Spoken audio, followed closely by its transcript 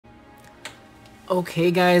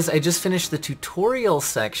Okay guys, I just finished the tutorial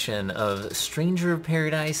section of Stranger of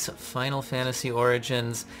Paradise Final Fantasy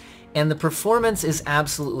Origins, and the performance is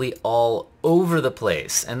absolutely all over the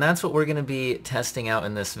place, and that's what we're going to be testing out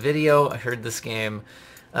in this video. I heard this game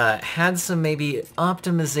had some maybe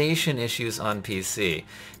optimization issues on PC.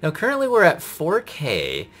 Now currently we're at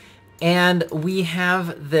 4K, and we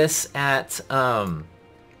have this at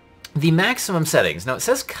the maximum settings. Now it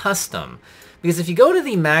says custom, because if you go to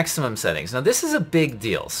the maximum settings, now this is a big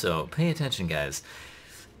deal, so pay attention guys.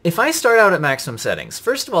 If I start out at maximum settings,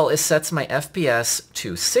 first of all it sets my FPS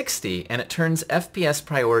to 60 and it turns FPS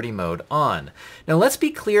priority mode on. Now let's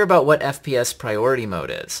be clear about what FPS priority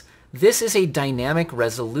mode is. This is a dynamic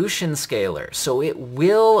resolution scaler, so it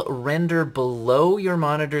will render below your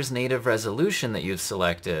monitor's native resolution that you've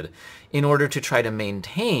selected in order to try to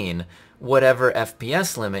maintain whatever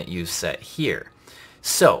FPS limit you've set here.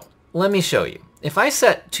 So let me show you. If I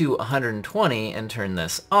set to 120 and turn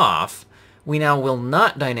this off, we now will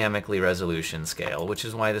not dynamically resolution scale, which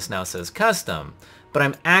is why this now says custom, but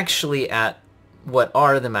I'm actually at what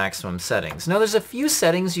are the maximum settings. Now there's a few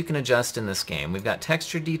settings you can adjust in this game. We've got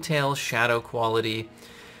texture detail, shadow quality,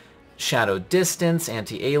 shadow distance,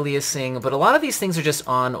 anti-aliasing, but a lot of these things are just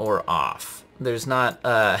on or off. There's not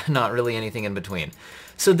really anything in between.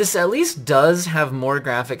 So this at least does have more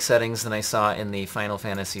graphic settings than I saw in the Final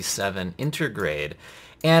Fantasy VII Intergrade.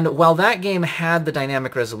 And while that game had the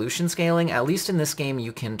dynamic resolution scaling, at least in this game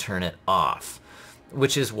you can turn it off,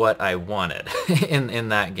 which is what I wanted in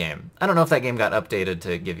that game. I don't know if that game got updated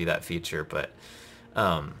to give you that feature, but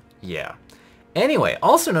yeah. Anyway,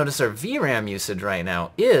 also notice our VRAM usage right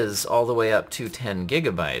now is all the way up to 10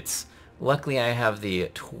 gigabytes. Luckily I have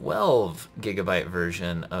the 12 gigabyte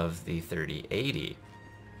version of the 3080.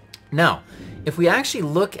 Now, if we actually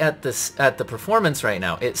look at this at the performance right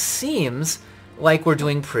now, it seems like we're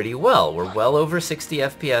doing pretty well. We're well over 60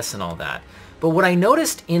 FPS and all that. But what I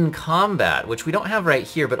noticed in combat, which we don't have right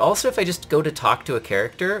here, but also if I just go to talk to a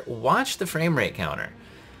character, watch the frame rate counter.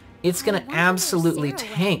 It's going to absolutely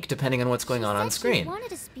tank depending on what's going on screen.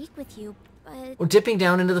 Wanted to speak with you, but We're dipping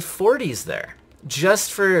down into the 40s there,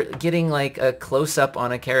 just for getting like a close-up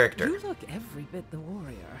on a character. You look every bit the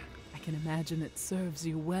warrior. I can imagine it serves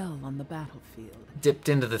you well on the battlefield. Dipped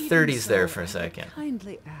into the Even 30s so, there for a I would second.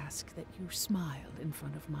 kindly ask that you smile in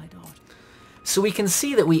front of my daughter. So we can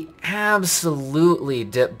see that we absolutely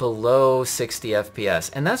dip below 60 FPS,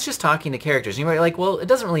 and that's just talking to characters. And you might be like, well, it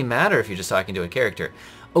doesn't really matter if you're just talking to a character.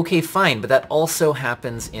 Okay, fine, but that also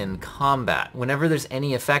happens in combat. Whenever there's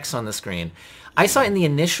any effects on the screen, I saw in the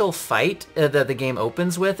initial fight that the game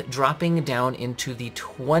opens with, dropping down into the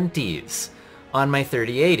 20s on my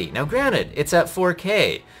 3080. Now granted, it's at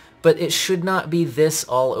 4K, but it should not be this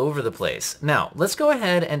all over the place. Now, let's go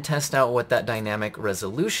ahead and test out what that dynamic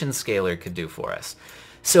resolution scaler could do for us.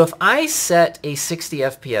 So if I set a 60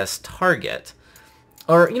 FPS target,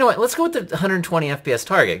 or you know what, let's go with the 120 FPS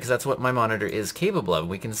target, because that's what my monitor is capable of.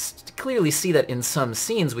 We can clearly see that in some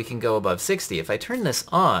scenes we can go above 60. If I turn this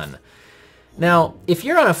on, now if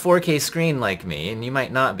you're on a 4K screen like me, and you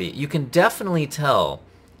might not be, you can definitely tell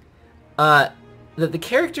that the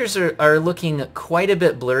characters are looking quite a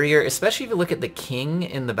bit blurrier, especially if you look at the king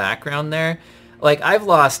in the background there. Like, I've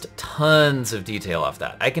lost tons of detail off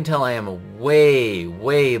that. I can tell I am way,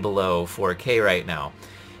 way below 4K right now.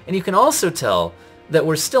 And you can also tell that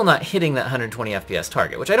we're still not hitting that 120 FPS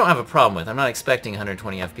target, which I don't have a problem with. I'm not expecting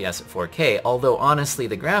 120 FPS at 4K, although honestly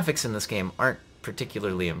the graphics in this game aren't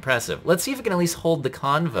particularly impressive. Let's see if we can at least hold the I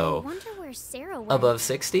convo wonder where Sarah went. above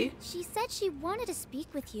 60. She said she wanted to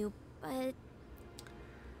speak with you, but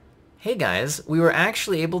Hey guys, we were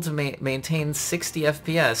actually able to maintain 60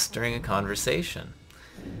 FPS during a conversation.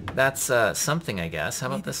 That's something, I guess. How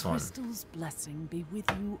about this one? May the crystal's blessing be with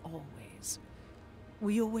you always.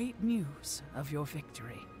 We await news of your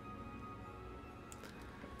victory.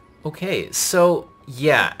 Okay, so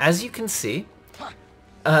yeah, as you can see,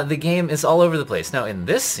 the game is all over the place. Now in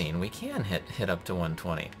this scene, we can hit up to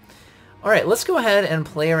 120. Alright, let's go ahead and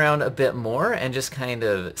play around a bit more and just kind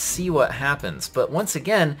of see what happens. But once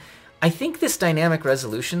again, I think this dynamic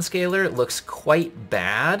resolution scaler looks quite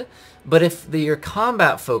bad, but if you're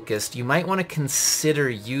combat focused, you might want to consider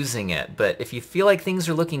using it. But if you feel like things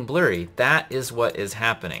are looking blurry, that is what is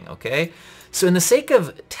happening, okay? So in the sake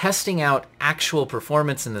of testing out actual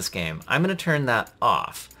performance in this game, I'm going to turn that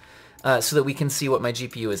off so that we can see what my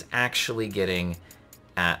GPU is actually getting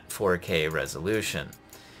at 4K resolution.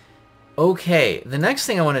 Okay, the next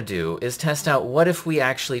thing I want to do is test out what if we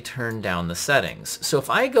actually turn down the settings. So if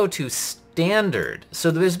I go to standard,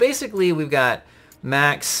 so there's basically, we've got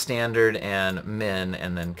max, standard, and min,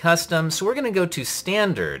 and then custom. So we're going to go to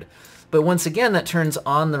standard. But once again, that turns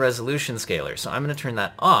on the resolution scaler. So I'm going to turn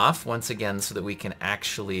that off once again so that we can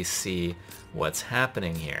actually see what's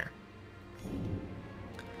happening here.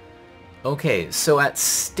 Okay, so at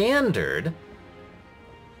standard,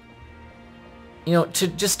 you know,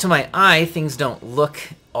 just to my eye, things don't look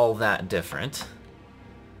all that different.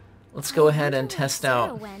 Let's go ahead and test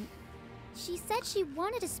out. She said she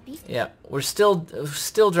wanted to speak. Yeah, we're still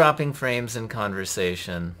dropping frames in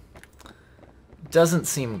conversation. Doesn't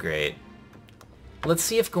seem great. Let's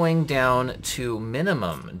see if going down to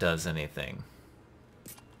minimum does anything.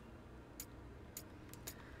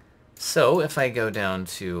 So if I go down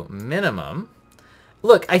to minimum,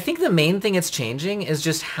 look, I think the main thing it's changing is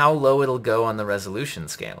just how low it'll go on the resolution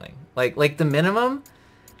scaling. Like the minimum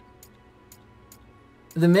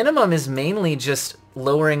is mainly just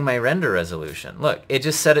lowering my render resolution. Look, it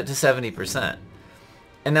just set it to 70%.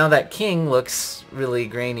 And now that king looks really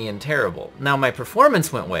grainy and terrible. Now my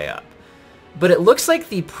performance went way up. But it looks like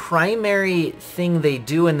the primary thing they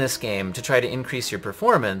do in this game to try to increase your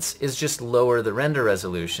performance is just lower the render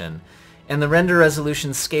resolution. And the render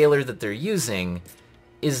resolution scaler that they're using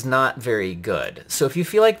is not very good. So if you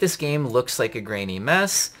feel like this game looks like a grainy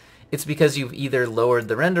mess, it's because you've either lowered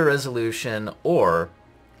the render resolution or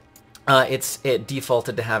it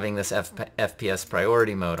defaulted to having this FPS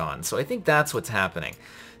priority mode on. So I think that's what's happening.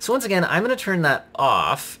 So once again, I'm going to turn that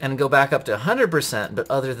off and go back up to 100%, but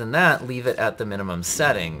other than that, leave it at the minimum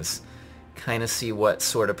settings. Kind of see what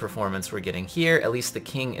sort of performance we're getting here. At least the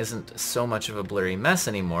king isn't so much of a blurry mess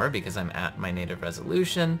anymore because I'm at my native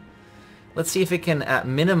resolution. Let's see if it can, at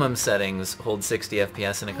minimum settings, hold 60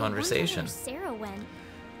 FPS in a conversation. Sarah went.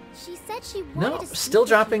 She said she wanted No, to speak still with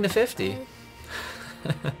dropping you, to 50.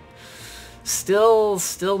 but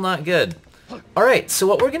Still not good. Alright, so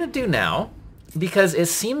what we're going to do now, because it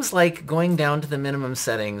seems like going down to the minimum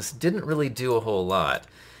settings didn't really do a whole lot,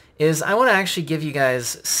 is I want to actually give you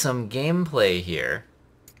guys some gameplay here.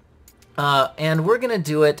 And we're going to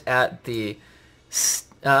do it at the...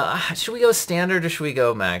 should we go standard or should we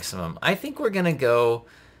go maximum? I think we're going to go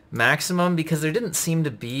maximum because there didn't seem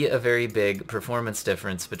to be a very big performance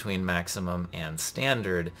difference between maximum and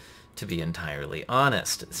standard, to be entirely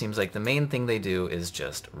honest. It seems like the main thing they do is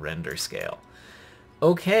just render scale.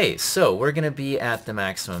 Okay, so we're going to be at the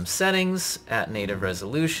maximum settings, at native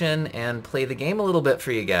resolution, and play the game a little bit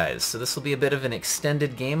for you guys. So this will be a bit of an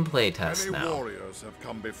extended gameplay test Many now. warriors have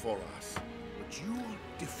come before us, but you are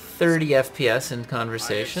different. 30 FPS in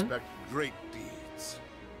conversation. I expect great deeds.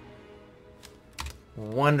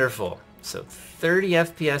 Wonderful. So 30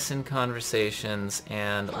 FPS in conversations,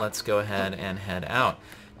 and let's go ahead and head out.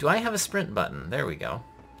 Do I have a sprint button? There we go.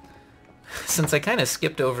 Since I kind of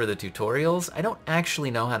skipped over the tutorials, I don't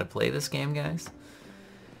actually know how to play this game, guys.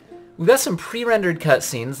 We've got some pre-rendered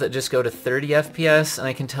cutscenes that just go to 30 FPS, and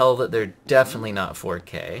I can tell that they're definitely not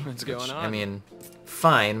 4K. What's going on? I mean,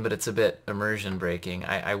 fine, but it's a bit immersion breaking.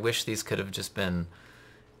 I wish these could have just been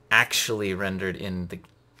actually rendered in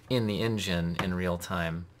the engine in real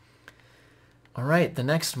time. All right, the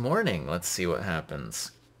next morning, let's see what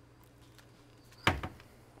happens.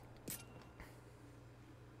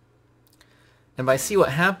 And by see what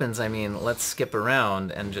happens, I mean let's skip around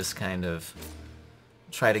and just kind of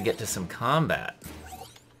try to get to some combat.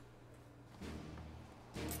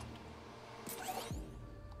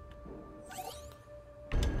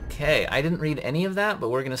 Okay, I didn't read any of that, but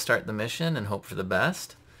we're going to start the mission and hope for the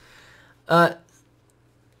best.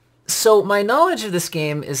 So my knowledge of this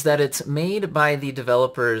game is that it's made by the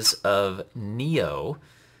developers of Neo,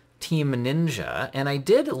 Team Ninja, and I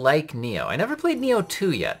did like Neo. I never played Neo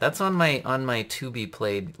 2 yet. That's on my to be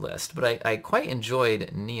played list, but I quite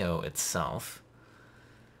enjoyed Neo itself.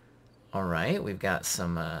 All right, we've got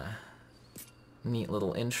some neat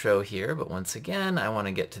little intro here, but once again, I want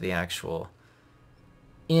to get to the actual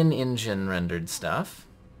in-engine rendered stuff.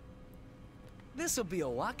 This'll be a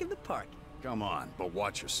walk in the park. Come on, but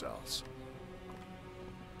watch yourselves.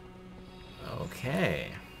 Okay.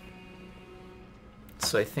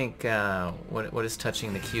 So I think, what does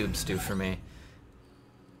touching the cubes do for me?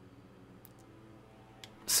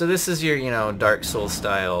 So this is your, you know, Dark Souls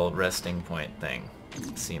style resting point thing,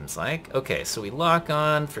 it seems like. Okay, so we lock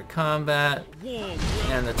on for combat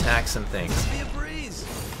and attacks and things. Be a breeze.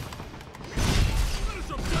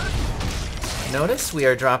 Notice we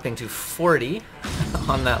are dropping to 40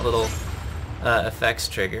 on that little effects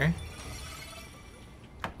trigger.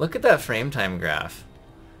 Look at that frame time graph.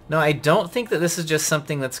 No, I don't think that this is just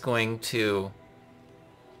something that's going to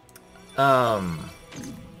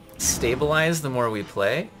stabilize the more we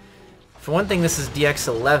play. For one thing, this is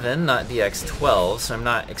DX11, not DX12, so I'm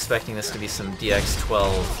not expecting this to be some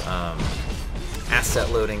DX12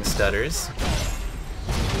 asset loading stutters.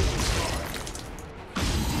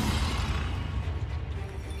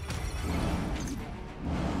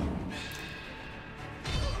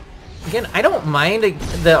 Again, I don't mind the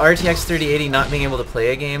RTX 3080 not being able to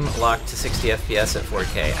play a game locked to 60 FPS at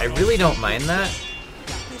 4K. I really don't mind that.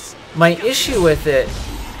 My issue with it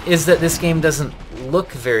is that this game doesn't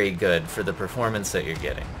look very good for the performance that you're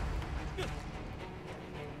getting.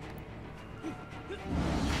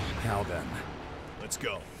 Now then, let's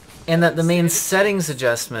go. And that the main settings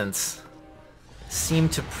adjustments seem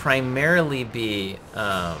to primarily be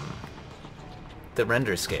the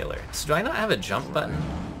render scaler. So do I not have a jump button?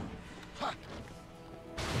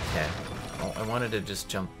 Okay. Oh, I wanted to just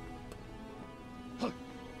jump.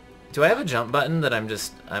 Do I have a jump button that I'm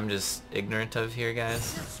just ignorant of here,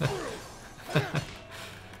 guys?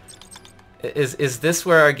 Is this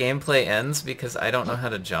where our gameplay ends because I don't know how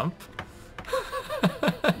to jump?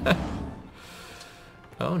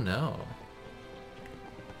 Oh no.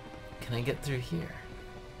 Can I get through here?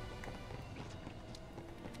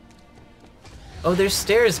 Oh, there's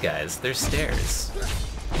stairs, guys. There's stairs.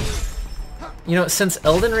 You know, since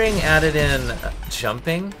Elden Ring added in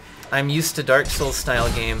jumping, I'm used to Dark Souls style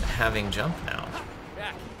game having jump now.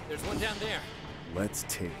 Back. There's one down there. Let's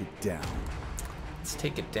take it down. Let's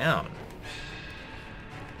take it down.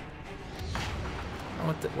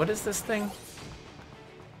 Oh, what is this thing?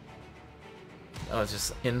 Oh, it's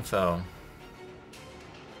just info.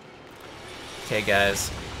 Okay,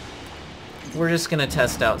 guys. We're just gonna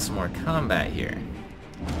test out some more combat here.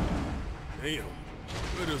 Damn,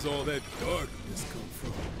 where does all that darkness come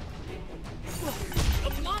from?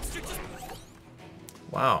 A monster just...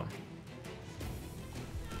 Wow.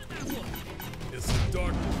 Guess the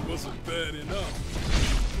darkness wasn't bad enough.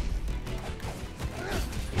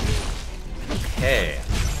 Okay.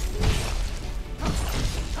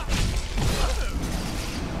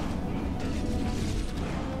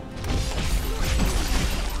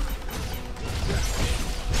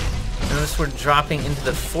 Notice we're dropping into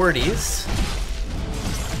the 40s.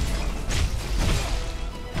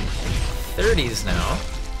 30s now.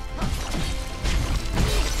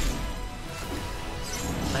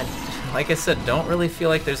 Like I said, don't really feel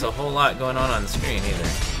like there's a whole lot going on screen either.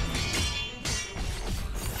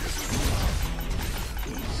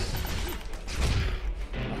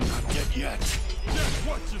 Not dead yet. Just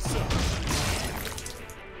watch yourself.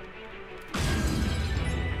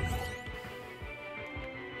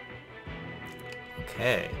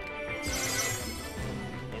 Okay.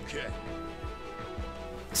 Okay.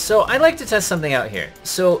 So I'd like to test something out here.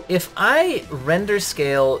 So if I render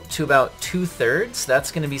scale to about 2/3,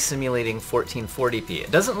 that's going to be simulating 1440p. It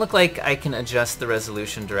doesn't look like I can adjust the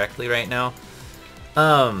resolution directly right now.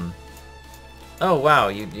 Oh wow,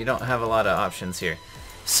 you don't have a lot of options here.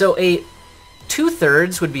 So a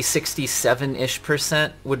 2/3 would be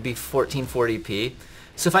 67-ish% would be 1440p.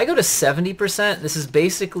 So if I go to 70%, this is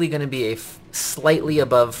basically going to be a slightly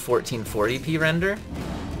above 1440p render.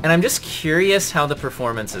 And I'm just curious how the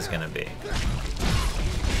performance is going to be.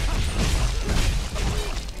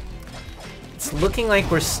 It's looking like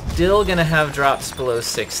we're still going to have drops below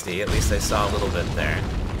 60. At least I saw a little bit there.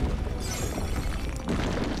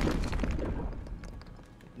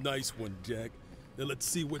 Nice one, Jack. Now let's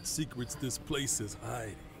see what secrets this place is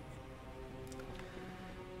hiding.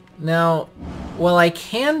 Now, while I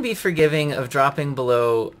can be forgiving of dropping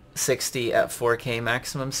below 60 at 4K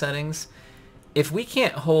maximum settings, if we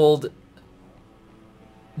can't hold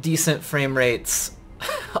decent frame rates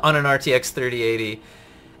on an RTX 3080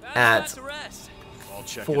 at I'll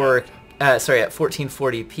check at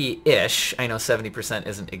 1440p-ish, I know 70%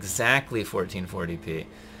 isn't exactly 1440p,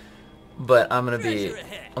 but I'm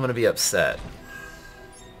gonna be upset.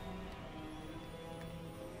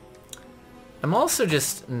 I'm also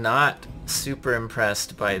just not super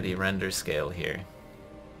impressed by the render scale here.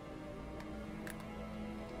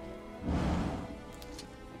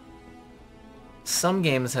 Some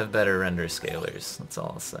games have better render scalers, that's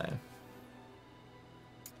all I'll say.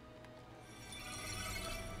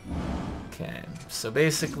 Okay, so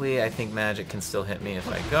basically I think magic can still hit me if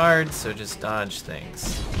I guard, so just dodge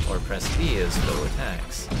things. Or press B as full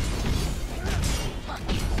attacks.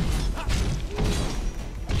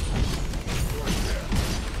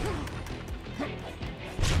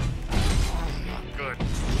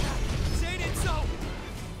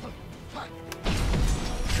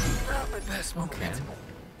 Okay.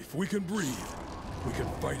 If we can breathe, we can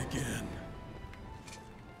fight again.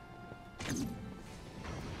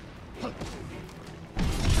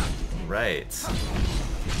 Right.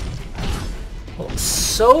 Well,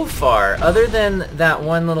 so far, other than that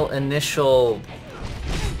one little initial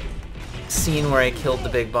scene where I killed the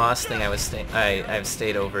big boss thing, I've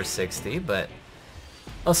stayed over 60, but...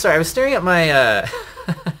 Oh, sorry, I was staring at my,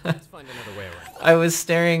 Let's find another way around. I was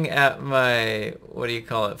staring at my, what do you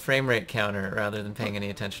call it, frame rate counter, rather than paying any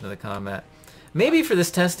attention to the combat. Maybe for this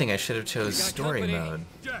testing I should have chose story mode.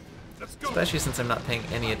 Jack, let's go. Especially since I'm not paying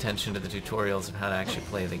any attention to the tutorials of how to actually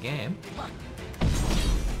play the game.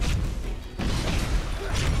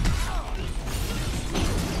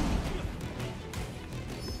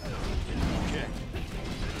 Okay.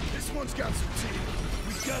 This one's got some teeth.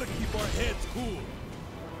 We gotta keep our heads cool.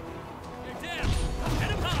 You're down.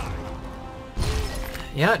 Hit him hard.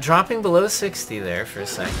 Yeah, dropping below 60 there for a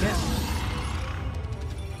second.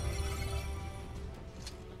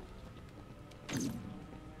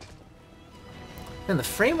 And the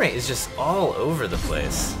frame rate is just all over the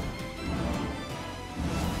place.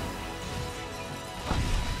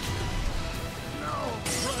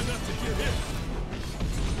 Try not to get hit.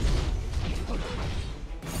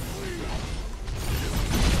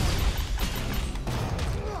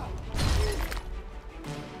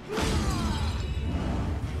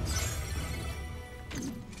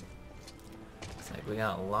 Looks like we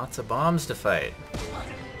got lots of bombs to fight.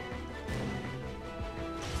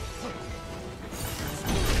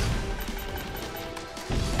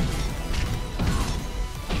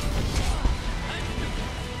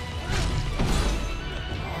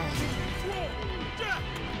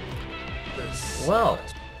 Well,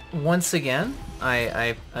 once again,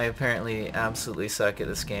 I apparently absolutely suck at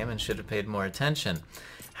this game and should have paid more attention.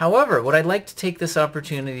 However, what I'd like to take this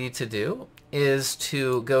opportunity to do is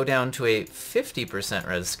to go down to a 50%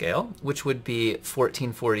 res scale, which would be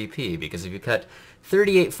 1440p, because if you cut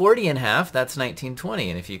 3840 in half, that's 1920,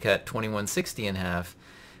 and if you cut 2160 in half,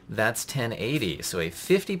 that's 1080. So a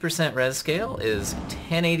 50% res scale is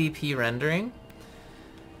 1080p rendering.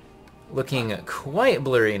 Looking quite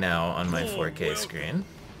blurry now on my 4K screen.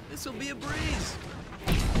 This'll be a breeze.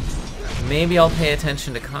 Maybe I'll pay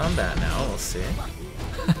attention to combat now, we'll see.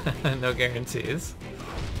 No guarantees.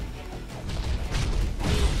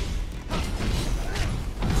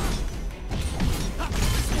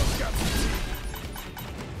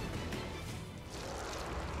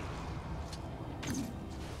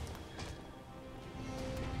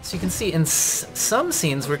 So you can see in some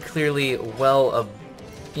scenes we're clearly well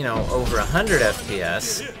you know, over 100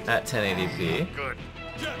 FPS at 1080p. Good.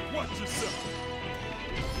 Jack, watch yourself.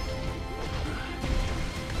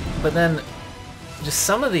 But then, just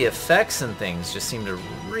some of the effects and things just seem to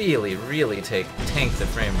really, really tank the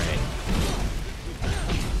frame rate.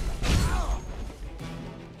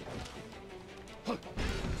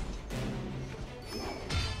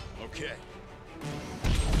 Okay.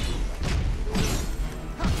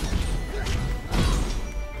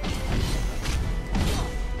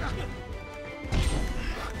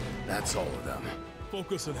 That's all of them.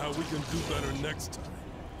 Focus on how we can do better next time.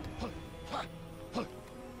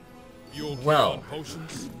 You okay Well. on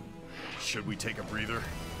potions? Should we take a breather?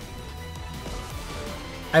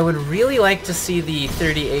 I would really like to see the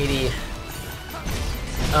 3080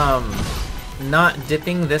 not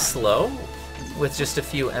dipping this low with just a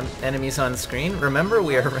few enemies on screen. Remember,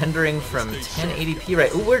 we are rendering from 1080p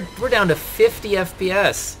right. Ooh, we're down to 50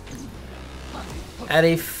 FPS at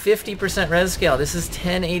a 50% res scale. This is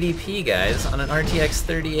 1080p, guys, on an RTX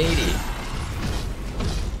 3080.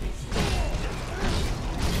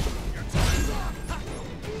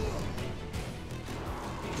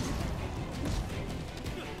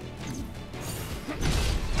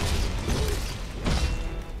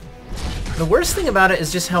 The worst thing about it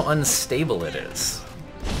is just how unstable it is.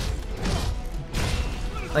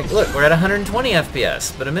 Like, look, we're at 120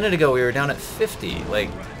 FPS, but a minute ago we were down at 50. Like,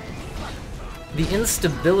 the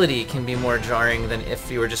instability can be more jarring than if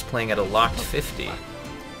you were just playing at a locked 50.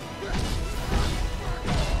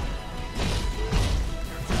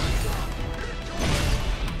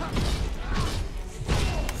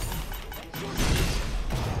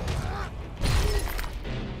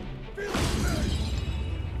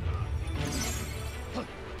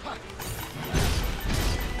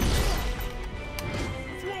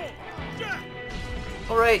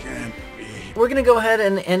 Alright, we're gonna go ahead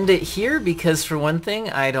and end it here because for one thing,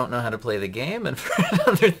 I don't know how to play the game, and for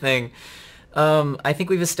another thing, I think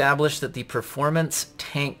we've established that the performance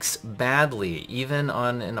tanks badly, even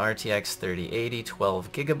on an RTX 3080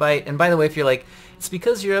 12GB. And by the way, if you're like, it's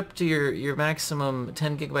because you're up to your maximum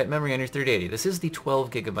 10GB memory on your 3080. This is the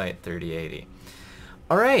 12GB 3080.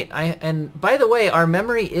 Alright, and by the way, our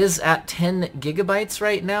memory is at 10GB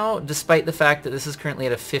right now, despite the fact that this is currently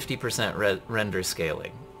at a 50% render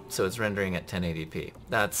scaling. So it's rendering at 1080p.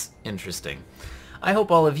 That's interesting. I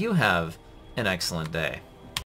hope all of you have an excellent day.